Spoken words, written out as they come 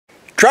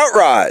trout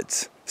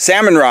rods,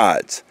 salmon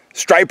rods,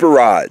 striper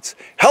rods,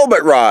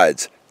 halibut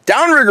rods,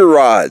 downrigger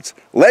rods,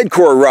 lead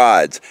core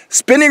rods,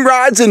 spinning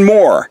rods, and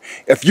more.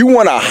 If you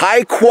want a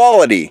high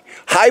quality,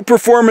 high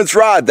performance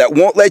rod that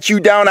won't let you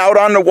down out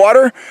on the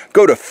water,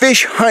 go to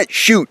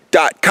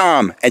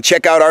fishhuntshoot.com and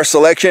check out our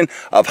selection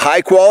of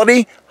high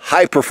quality,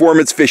 high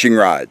performance fishing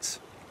rods.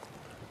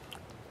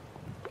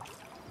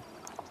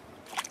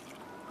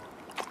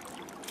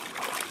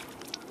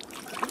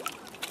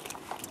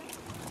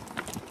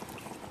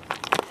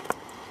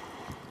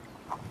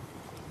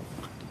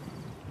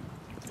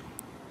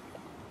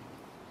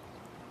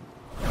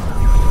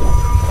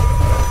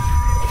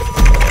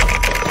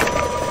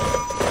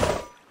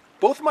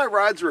 Both my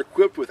rods are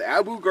equipped with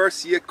Abu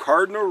Garcia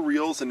Cardinal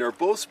reels, and they're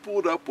both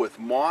spooled up with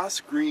moss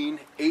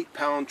green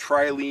 8-pound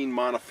trilene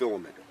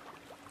monofilament.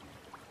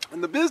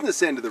 On the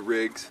business end of the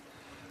rigs,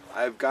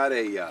 I've got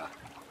a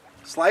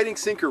sliding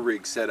sinker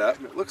rig set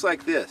up. It looks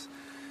like this.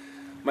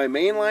 My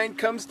main line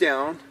comes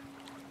down.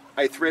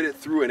 I thread it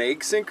through an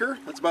egg sinker.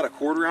 That's about a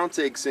 1/4 ounce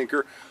egg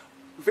sinker.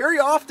 Very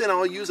often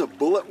I'll use a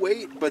bullet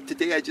weight, but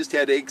today I just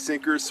had egg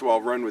sinkers, so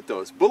I'll run with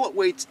those. Bullet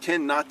weights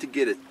tend not to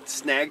get it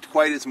snagged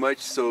quite as much,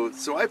 so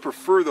I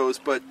prefer those,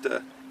 but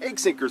egg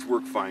sinkers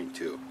work fine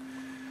too.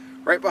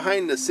 Right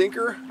behind the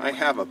sinker I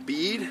have a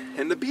bead,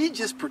 and the bead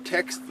just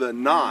protects the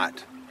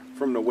knot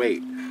from the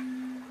weight.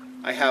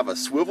 I have a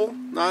swivel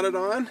knotted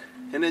on,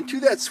 and then to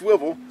that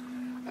swivel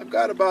I've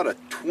got about a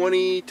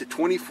 20 to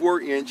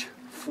 24 inch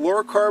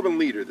fluorocarbon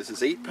leader. This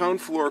is 8-pound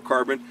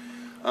fluorocarbon.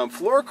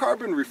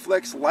 Fluorocarbon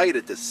reflects light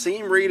at the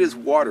same rate as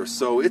water,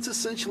 so it's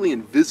essentially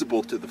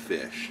invisible to the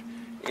fish.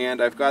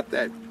 And I've got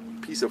that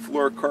piece of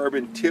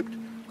fluorocarbon tipped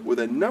with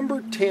a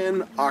number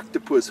 10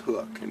 octopus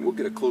hook, and we'll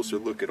get a closer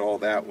look at all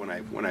that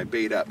when I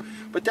bait up.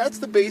 But that's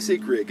the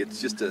basic rig. It's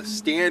just a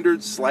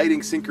standard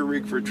sliding sinker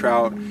rig for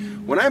trout.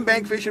 When I'm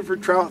bank fishing for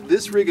trout,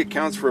 this rig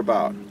accounts for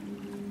about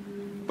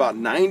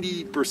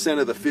 90%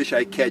 of the fish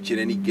I catch in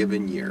any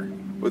given year.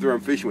 Whether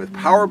I'm fishing with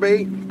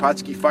PowerBait,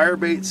 Potski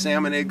firebait,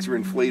 salmon eggs, or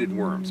inflated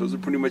worms. Those are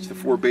pretty much the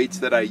 4 baits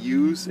that I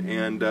use,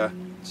 and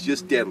it's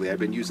just deadly. I've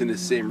been using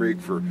this same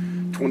rig for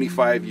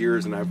 25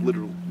 years, and I've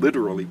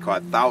literally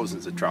caught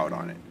thousands of trout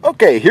on it.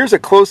 Okay, here's a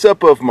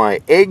close-up of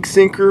my egg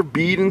sinker,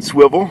 bead, and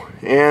swivel,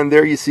 and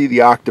there you see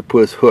the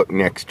octopus hook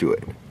next to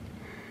it.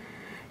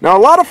 Now,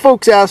 a lot of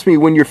folks ask me,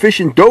 when you're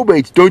fishing dough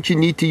baits, don't you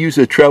need to use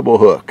a treble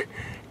hook?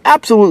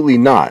 Absolutely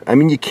not. I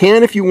mean, you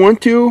can if you want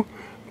to,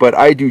 but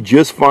I do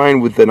just fine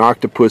with an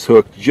octopus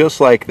hook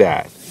just like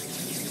that.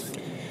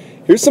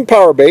 Here's some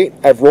power bait.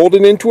 I've rolled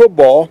it into a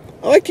ball.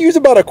 I like to use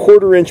about a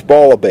 1/4 inch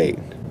ball of bait.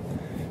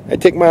 I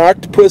take my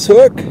octopus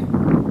hook.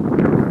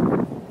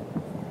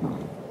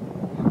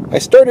 I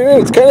start it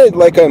in. It's kind of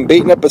like I'm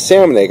baiting up a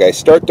salmon egg. I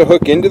start the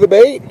hook into the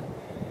bait.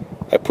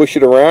 I push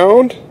it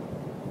around.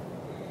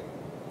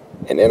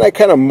 And then I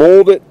kind of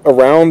mold it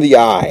around the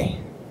eye,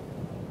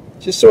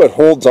 just so it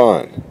holds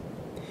on.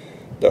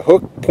 The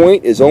hook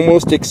point is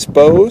almost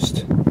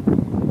exposed.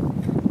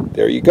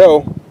 There you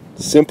go.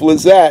 Simple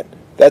as that.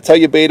 That's how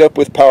you bait up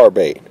with power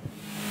bait.